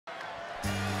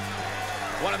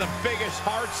one of the biggest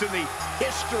hearts in the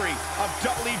history of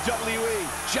WWE,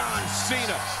 John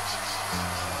Cena.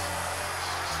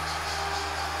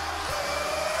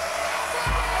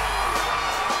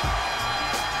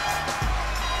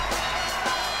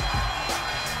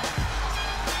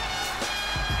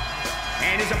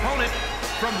 And his opponent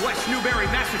from West Newbury,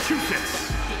 Massachusetts,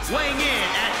 weighing in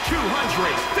at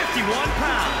 251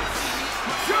 pounds,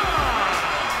 John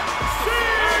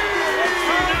Cena!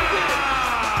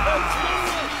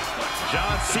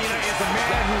 John Cena is a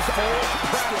man who's always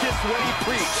practiced what he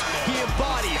preached. He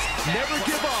embodies never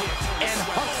give up and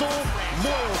hustle,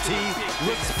 loyalty,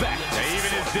 respect. Now,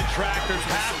 even his detractors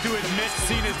have to admit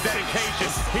Cena's dedication.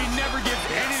 He never gives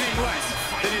anything less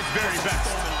than his very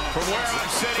best. From where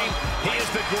I'm sitting, he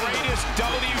is the greatest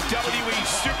WWE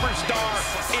superstar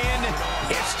in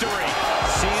history.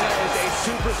 Cena is a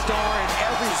superstar in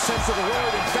every sense of the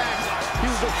word. In fact, he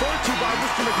was referred to by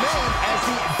Mr. McMahon as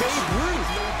the Babe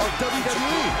Ruth of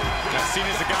WWE. Now,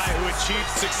 Cena's a guy who achieved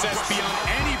success beyond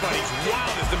anybody's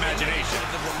wildest imagination.